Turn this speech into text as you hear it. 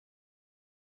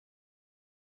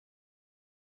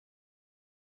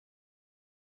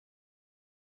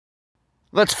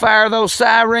Let's fire those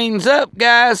sirens up,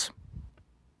 guys.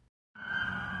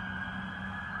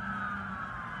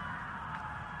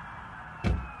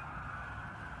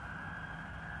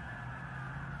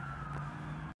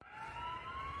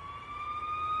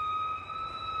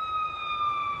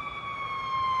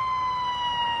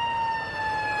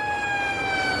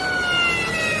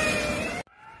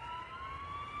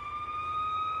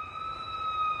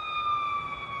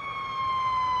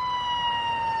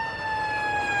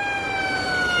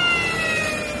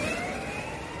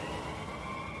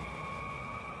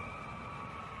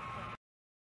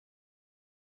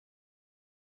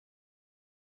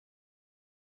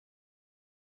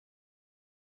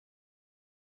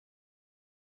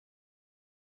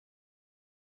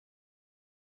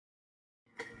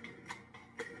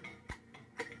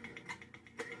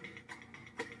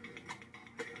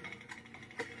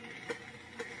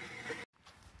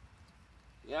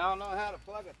 Y'all know how to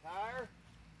plug a tire?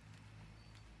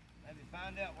 Maybe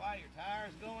find out why your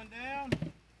tire's going down?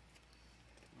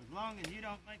 As long as you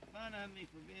don't make fun of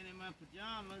me for being in my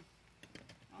pajamas,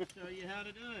 I'll show you how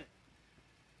to do it.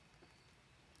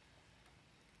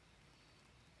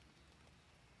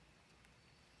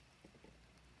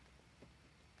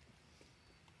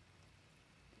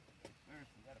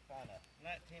 First, we gotta find a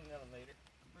flat 10 millimeter.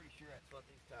 I'm pretty sure that's what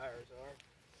these tires are.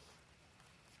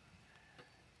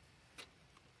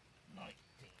 19.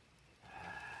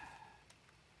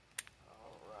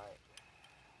 All right.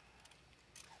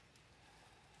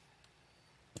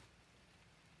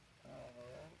 All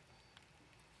right.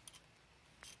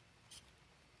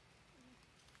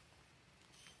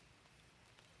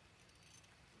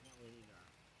 Now we need to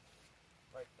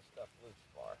break the stuff loose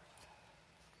bar.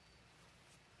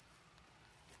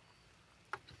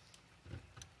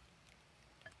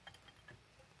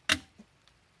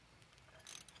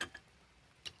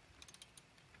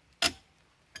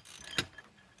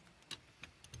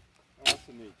 That's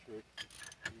a neat trick.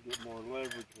 You get more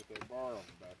leverage with that bar on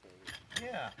the back of it.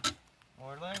 Yeah,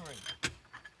 more leverage.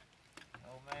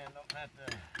 Old man don't have to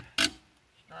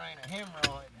strain a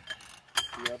hemorrhoid.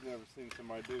 See, I've never seen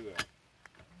somebody do that.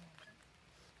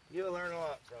 You'll learn a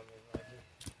lot from me, Mikey,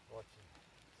 watching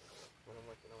when I'm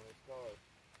working on these cars.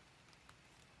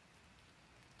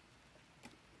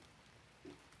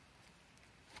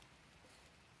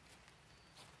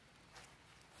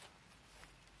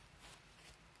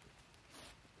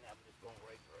 Now I'm just going to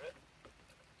rake for it.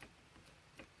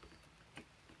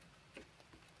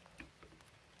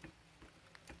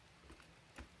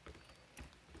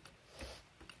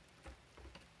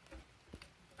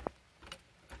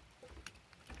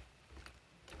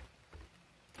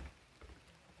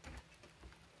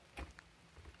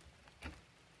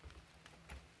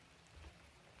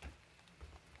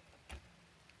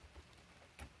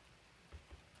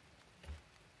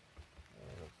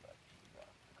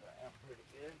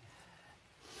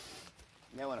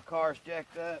 Now when a car's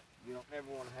jacked up, you don't ever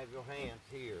want to have your hands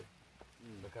here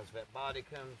because if that body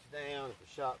comes down, if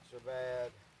the shocks are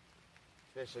bad,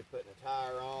 especially putting a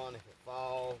tire on, if it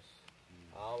falls,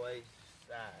 always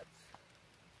sides.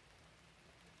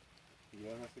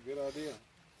 Yeah, that's a good idea.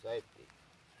 Safety.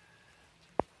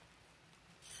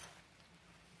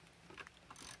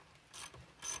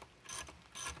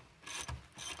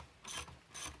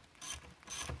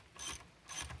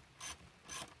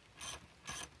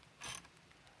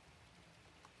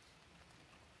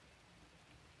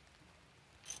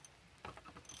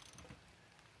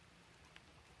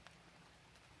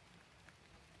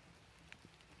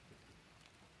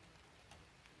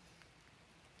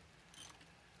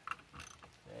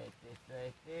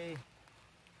 Safety.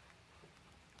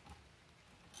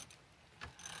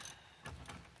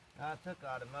 I took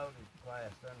automotive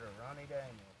class under Ronnie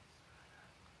Daniels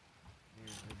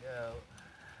years ago.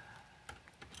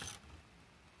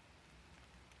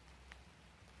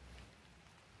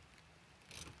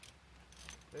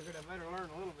 Figured I better learn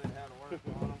a little bit how to work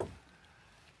on them.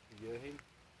 Yeah,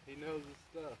 he knows his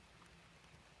stuff.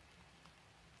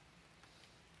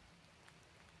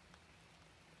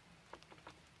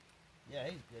 Yeah,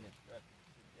 he's good instructor.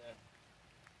 Good guy.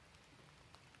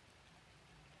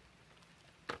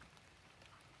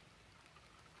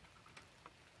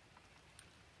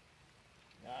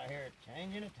 Out here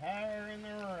changing a tire in the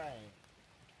rain.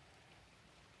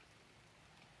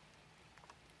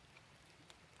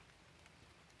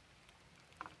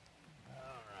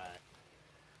 Alright.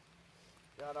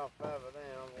 Got off 5 of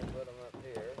them, we'll put them up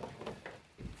here.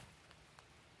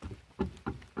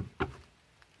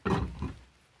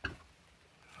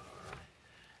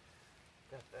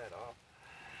 Got that off.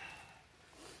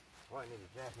 Probably need to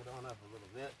jack it on up a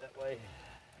little bit, that way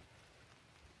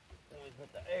Then we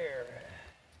put the air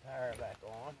tire back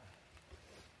on.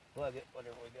 Plug it,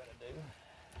 whatever we gotta do.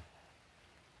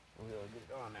 We'll get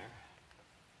it on there.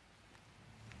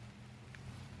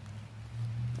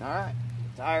 Alright,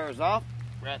 the tire is off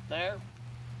right there.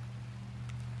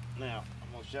 Now,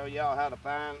 I'm gonna show y'all how to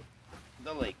find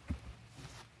the leak.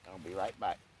 I'll be right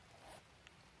back.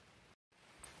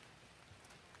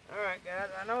 Alright guys,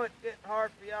 I know it's getting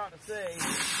hard for y'all to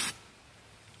see.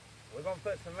 We're gonna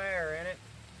put some air in it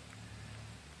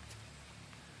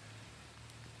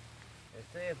and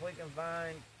see if we can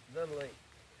find the leak.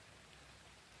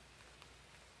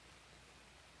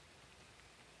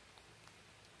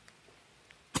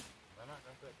 I'm not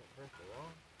gonna put the pressure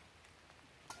on.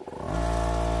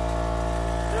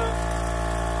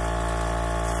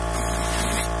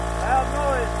 Loud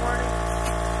noise, Marty.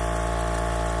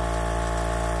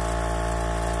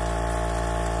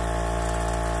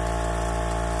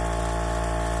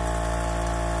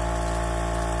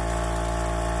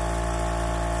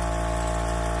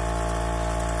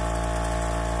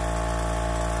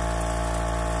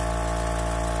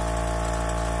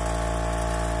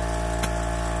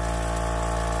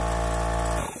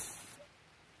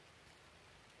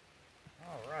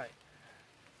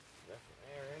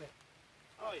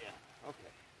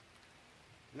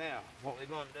 Now, what we're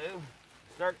going to do,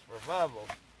 search for bubbles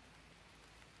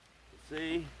to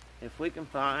see if we can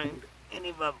find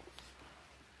any bubbles.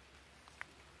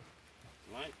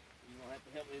 Right? You're going to have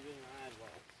to help me with my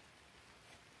eyeballs.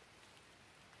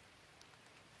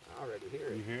 I already hear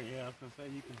it. You hear it? Yeah, I was going to say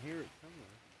you can hear it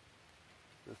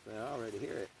somewhere. I already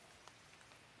hear it.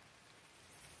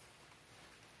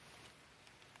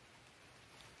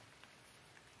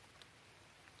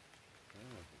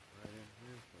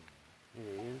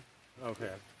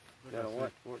 Okay. Gotta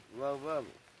watch for it to low bubbles.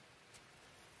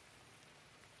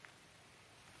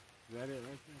 Is that it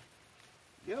right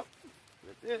there? Yep,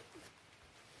 that's it.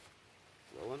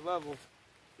 Blowing bubbles.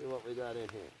 See what we got in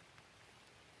here.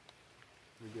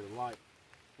 We get a light.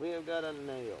 We have got a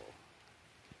nail.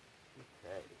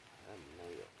 Okay, a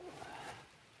nail.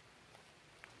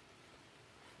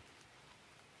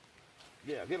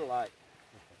 Yeah, get a light.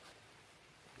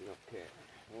 You don't care.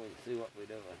 We can see what we're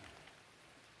doing.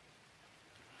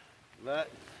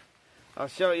 But I'll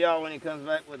show y'all when he comes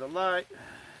back with the light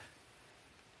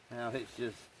how it's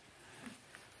just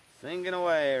singing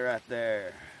away right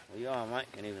there. Well, y'all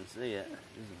might can't even see it.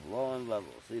 Just blowing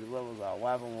bubbles. See the bubbles? I'll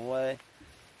wipe them away.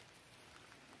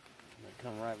 They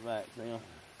come right back. See them?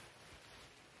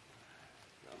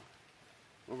 So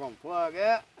we're gonna plug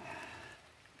that.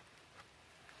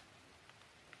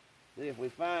 See if we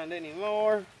find any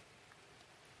more.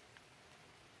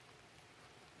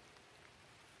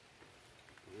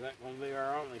 Is that going to be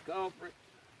our only culprit?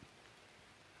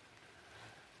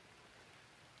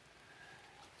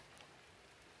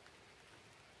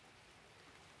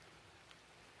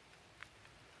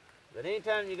 But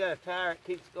anytime you got a tire that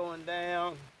keeps going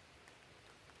down,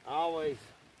 always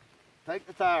take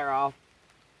the tire off,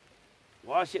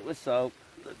 wash it with soap.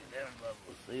 Look at them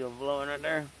bubbles. See them blowing right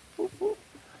there? Whoop, whoop.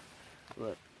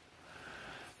 Look.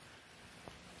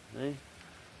 See? Okay,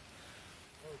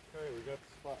 we got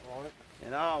the spot on it.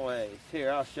 And always,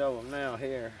 here, I'll show them now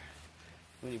here.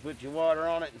 When you put your water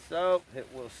on it and soap, it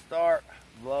will start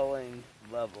blowing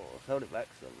bubbles. Hold it back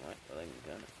some, right, so they can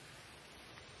kind of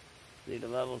see the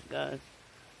bubbles, guys.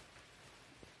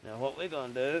 Now what we're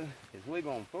going to do is we're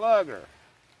going to plug her.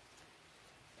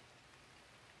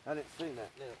 I didn't see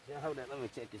that. Now, hold that, let me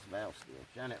check this valve still.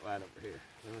 Shine that light over here.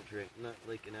 Make sure it's not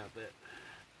leaking out that.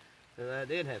 Because I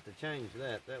did have to change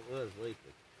that. That was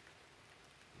leaking.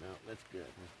 No, that's good.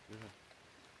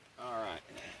 All right.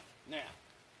 Now,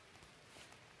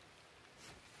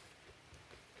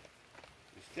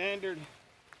 the standard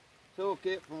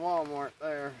toolkit from Walmart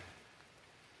there.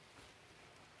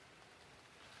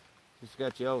 Just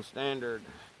got your old standard,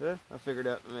 I figured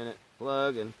out in a minute,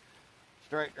 plug and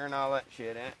straightener and all that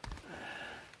shit in it.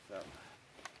 So,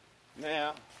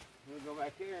 now, we'll go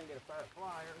back here and get a pair of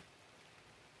pliers.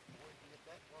 We can get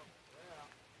that one out.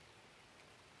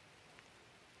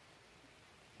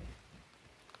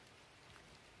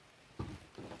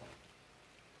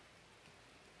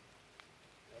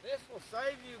 This will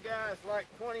save you guys like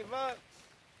 20 bucks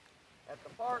at the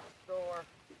parts store.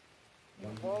 You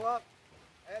pull up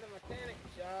at a mechanic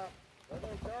shop, they're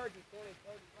going to charge you 20,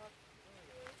 30 bucks to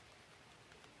do it.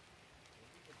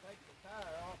 You can take the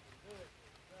tire off and do it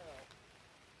yourself.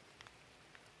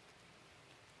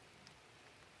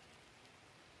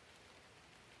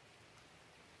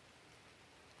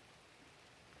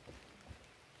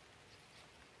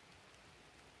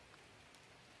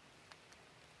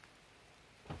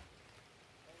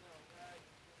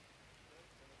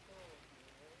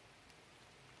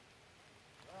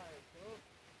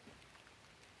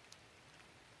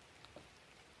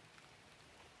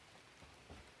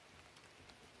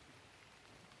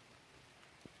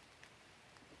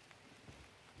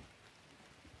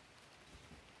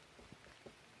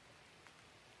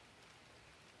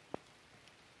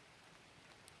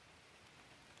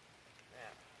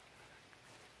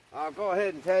 I'll go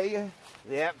ahead and tell you,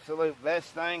 the absolute best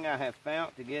thing I have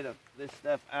found to get this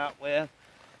stuff out with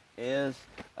is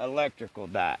electrical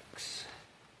dikes.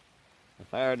 The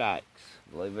fire dikes,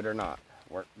 believe it or not,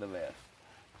 work the best.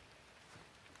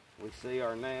 We see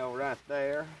our nail right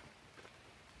there.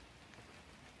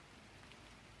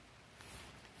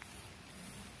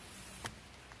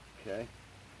 Okay,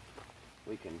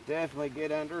 we can definitely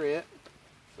get under it,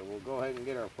 so we'll go ahead and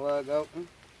get our plug open.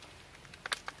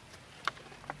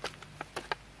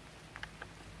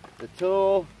 The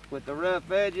tool with the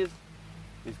rough edges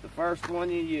is the first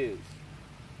one you use.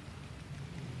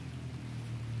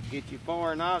 Get your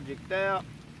foreign object out.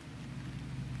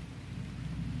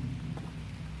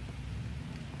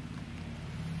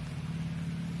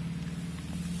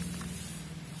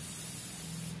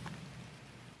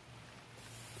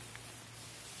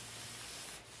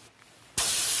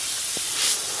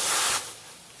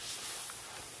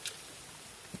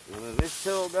 And when this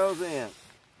tool goes in,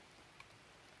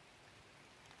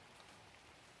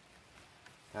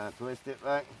 kind of twist it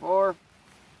back and forth.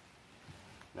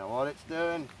 Now what it's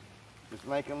doing, just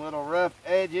making little rough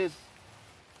edges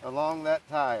along that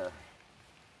tire.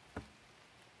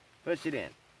 Push it in.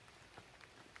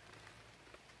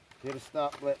 It'll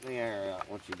stop letting the air out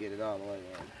once you get it all the way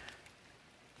in.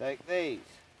 Take these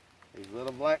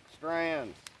little black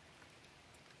strands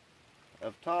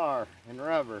of tar and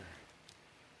rubber.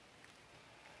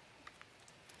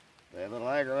 They're a little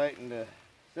aggravating to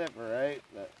separate,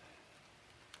 but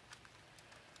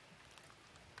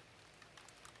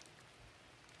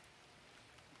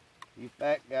you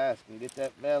fat guys can get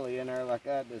that belly in there like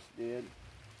I just did.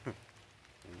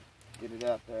 Get it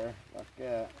out there like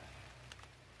that.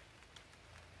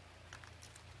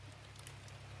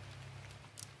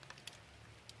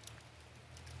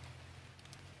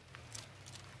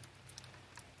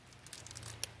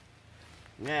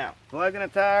 Now, plugging a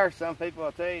tire, some people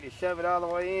will tell you to shove it all the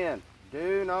way in.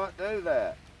 Do not do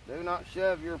that. Do not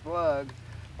shove your plug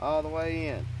all the way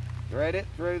in. Thread it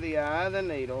through the eye of the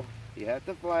needle. You have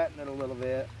to flatten it a little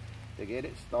bit to get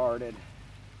it started.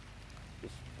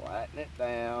 Just flatten it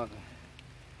down.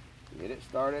 Get it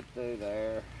started through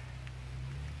there.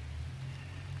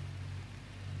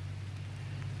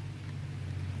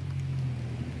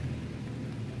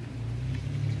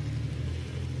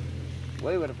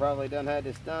 We would have probably had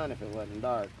this done if it wasn't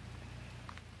dark.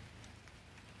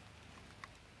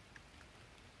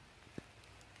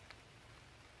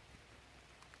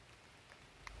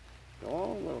 Go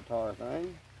on, little tar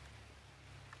thing.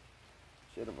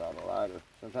 Should have brought a lighter.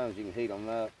 Sometimes you can heat them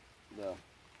up. We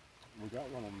got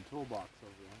one on the toolbox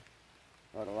over there.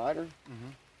 What, a lighter?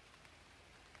 Mm-hmm.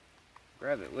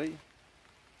 Grab it, will you?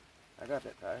 I got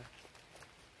that tire.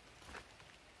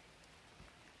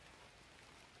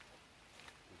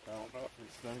 I don't know if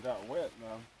this thing got wet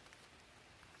now.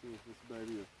 See if this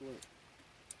baby will flip.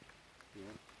 Yeah.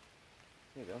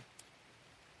 There you go.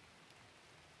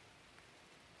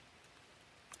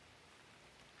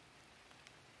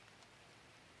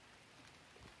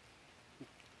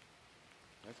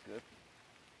 That's good.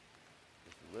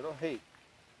 Just a little heat.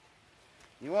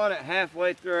 You want it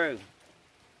halfway through.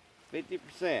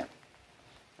 50%.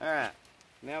 Alright.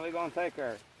 Now we're going to take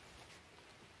our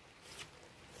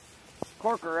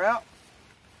corker out.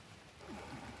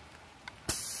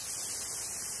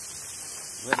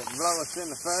 Let it blow us in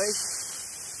the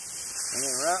face. And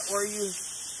then right where you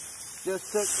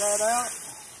just took that out,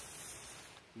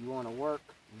 you want to work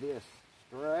this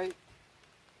straight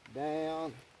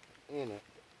down in it.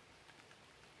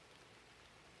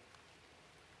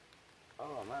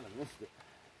 Oh, I might have missed it.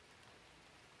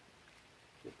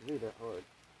 Didn't do that hard.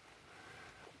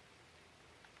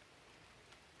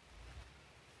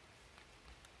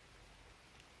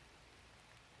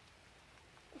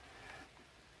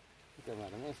 I think I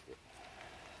might have missed it.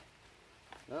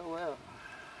 Oh well.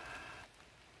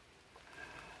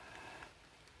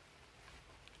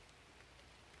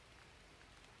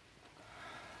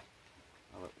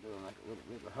 I'll do it like a little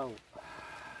bit of a hole.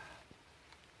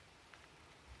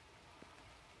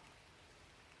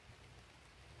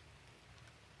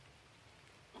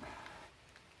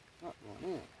 Not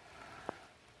going in.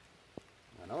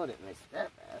 I know I didn't miss it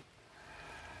that bad.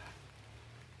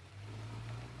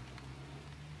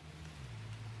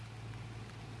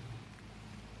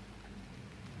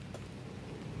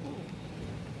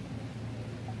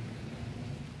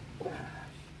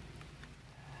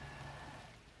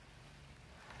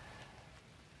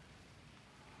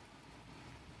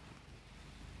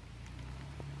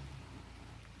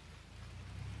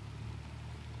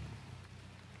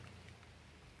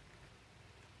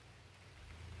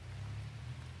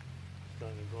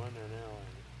 Starting to go in there now,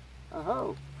 ain't it? I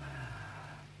hope.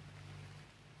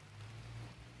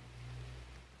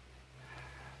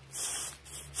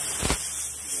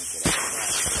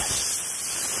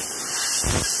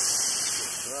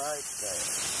 Right there.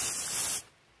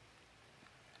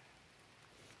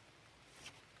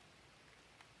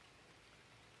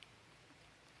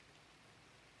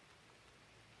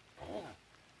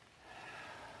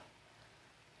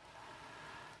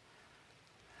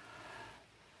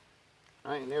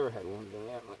 I ain't never had one been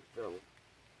that much trouble.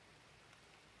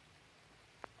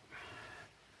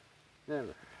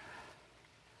 Never.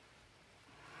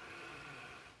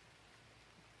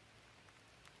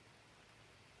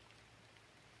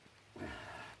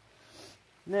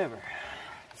 Never.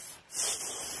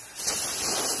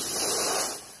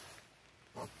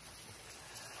 What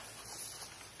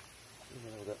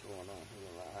we got going on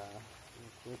here right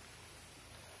real quick.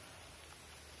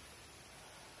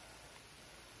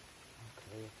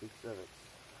 Okay, I think that it's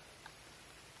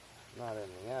not in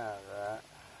the eye, right?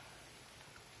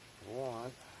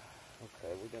 One.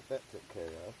 Okay, we got that took care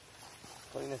of.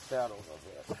 Clean this out a little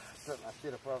bit. Something I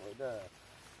should have probably done.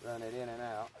 Run it in and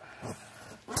out.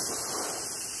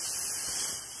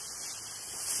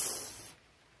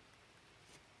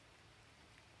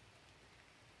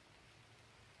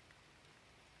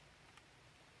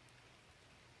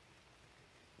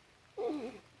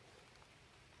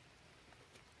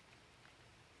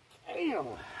 Damn.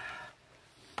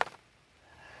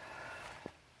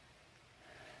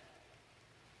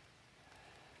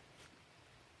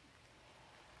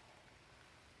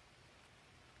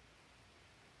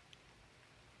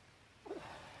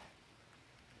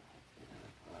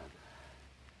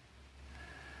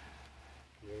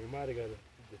 Yeah, we might have got a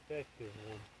defective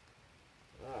one.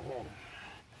 Right here.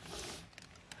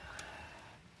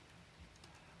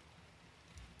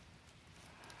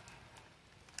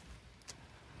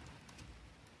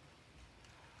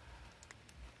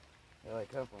 Yeah, they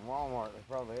come from Walmart. They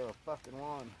probably have a fucking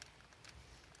one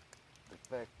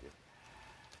defective.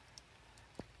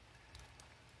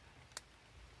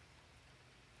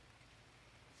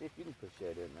 See if you can push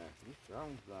that in there. You're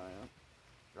strong as I am.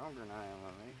 Stronger than I am,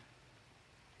 I mean.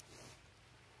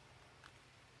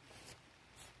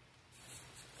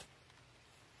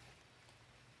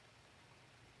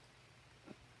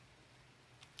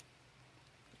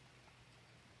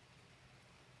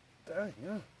 There you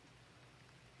go.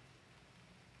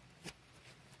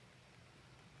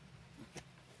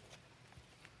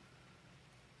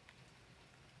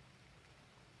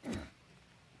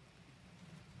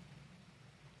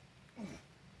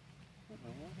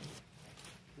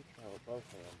 Try with both of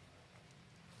them.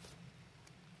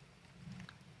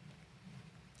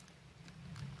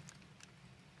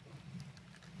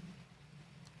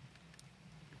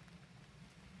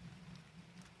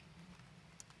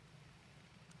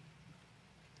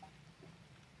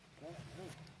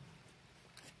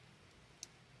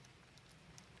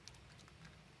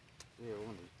 Yeah,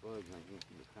 one of these plugs ain't going to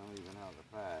come even out of the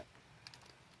pack.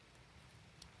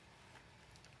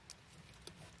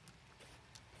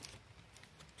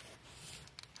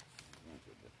 Bunch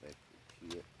of defective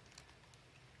shit.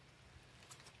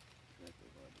 Exactly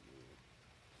what it is.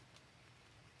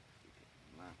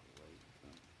 Microwave or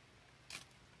something.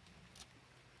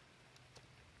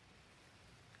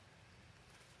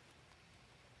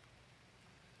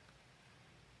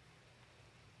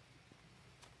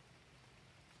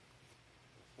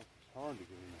 It's hard to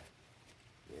get in there.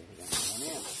 Yeah, he got one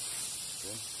in.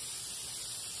 Okay.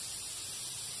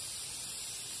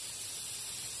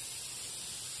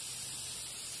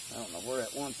 I don't know where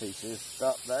that one piece is.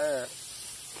 Stop there.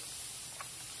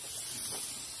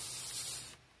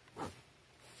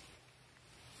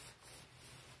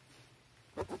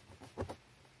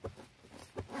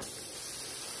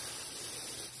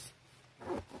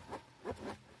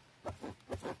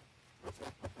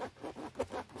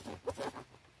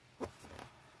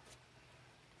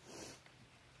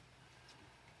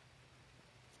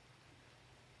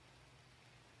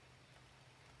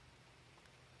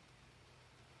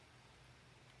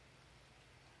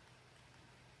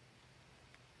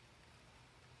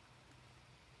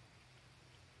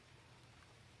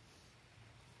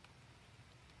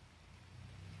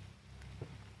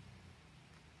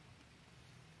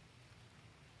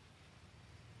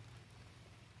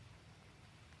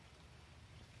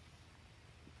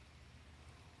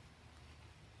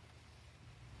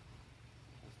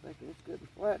 Thinking it's good and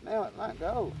flat now, it might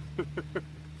go. I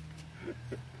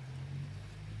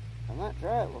might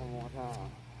try it one more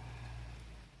time.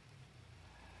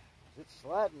 It's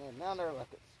sliding in down there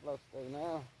like it's supposed to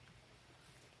now.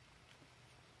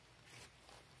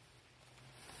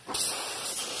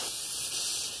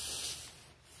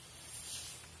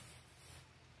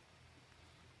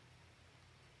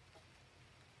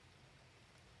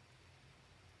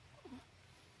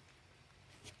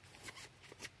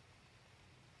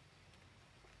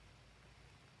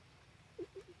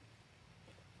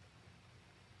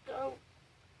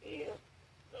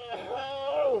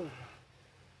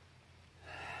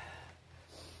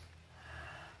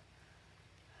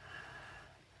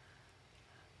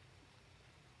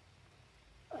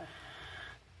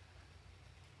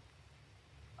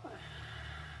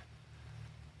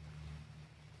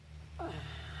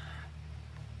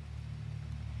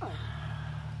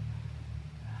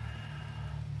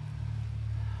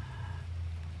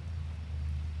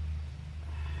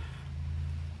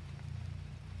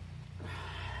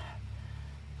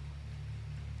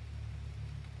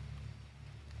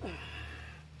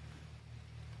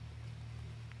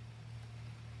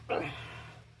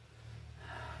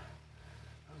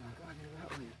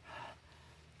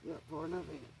 Got far enough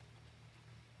in.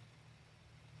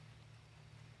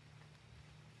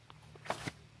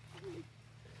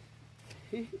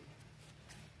 If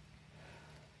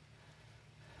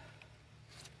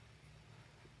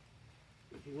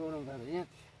you want about an inch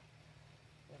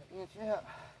out. That's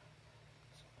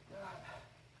what I got.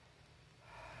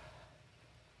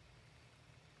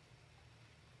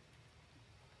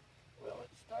 Will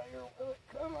it stay or will it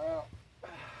come out?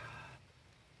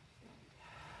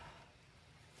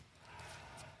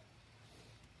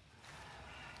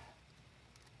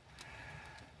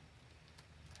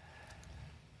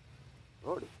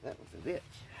 Lordy, that was a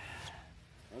bitch.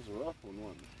 That was a rough one,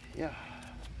 wasn't it? Yeah.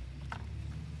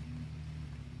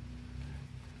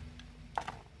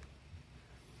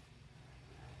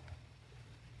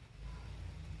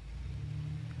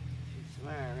 She's some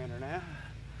air in her now.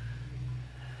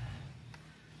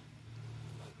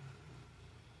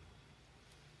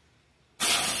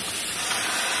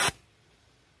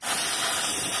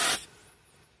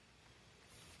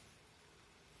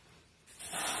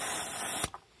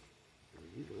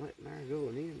 You can let air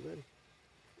going in, buddy.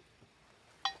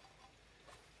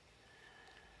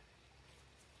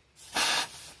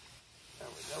 There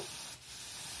we go.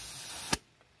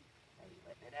 Now you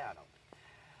letting it out on me.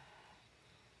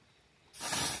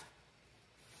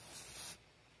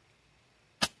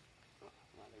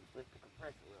 I need to flip the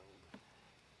compressor over.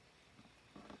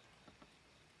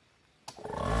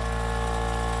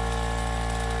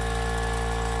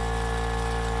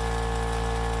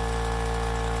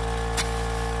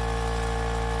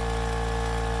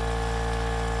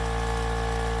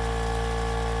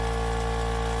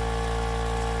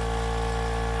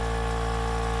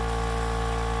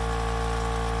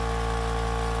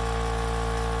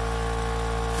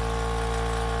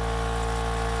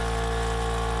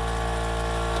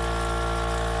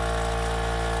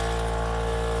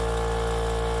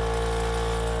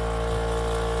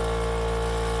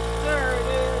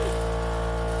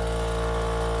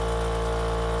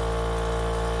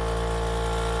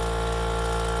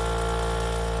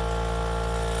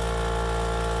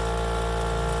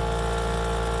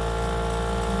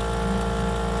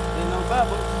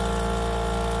 Bubbles.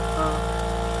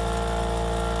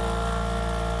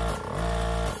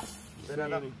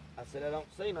 I said I don't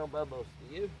see no bubbles.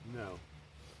 Do you? No.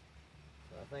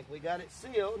 So I think we got it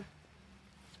sealed.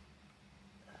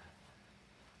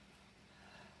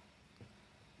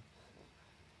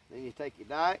 Then you take your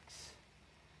dikes,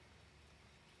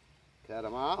 cut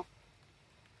them off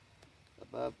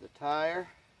above the tire.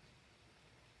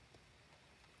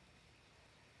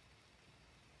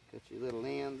 Cut your little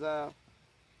ends off.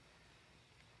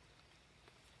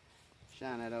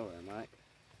 Shine that over there, Mike.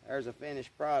 There's a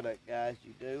finished product, guys.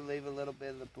 You do leave a little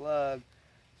bit of the plug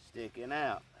sticking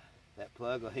out. That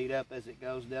plug will heat up as it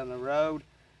goes down the road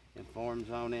and forms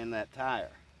on in that tire.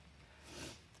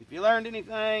 If you learned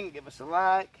anything, give us a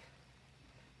like.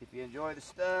 If you enjoy the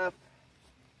stuff,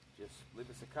 just leave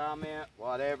us a comment,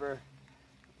 whatever.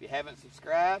 If you haven't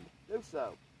subscribed, do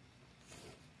so.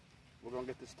 We're going to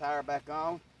get this tire back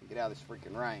on and get out of this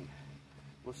freaking rain.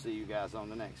 We'll see you guys on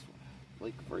the next one.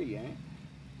 Leak free, ain't it?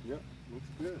 Yep, looks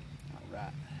good. All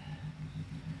right.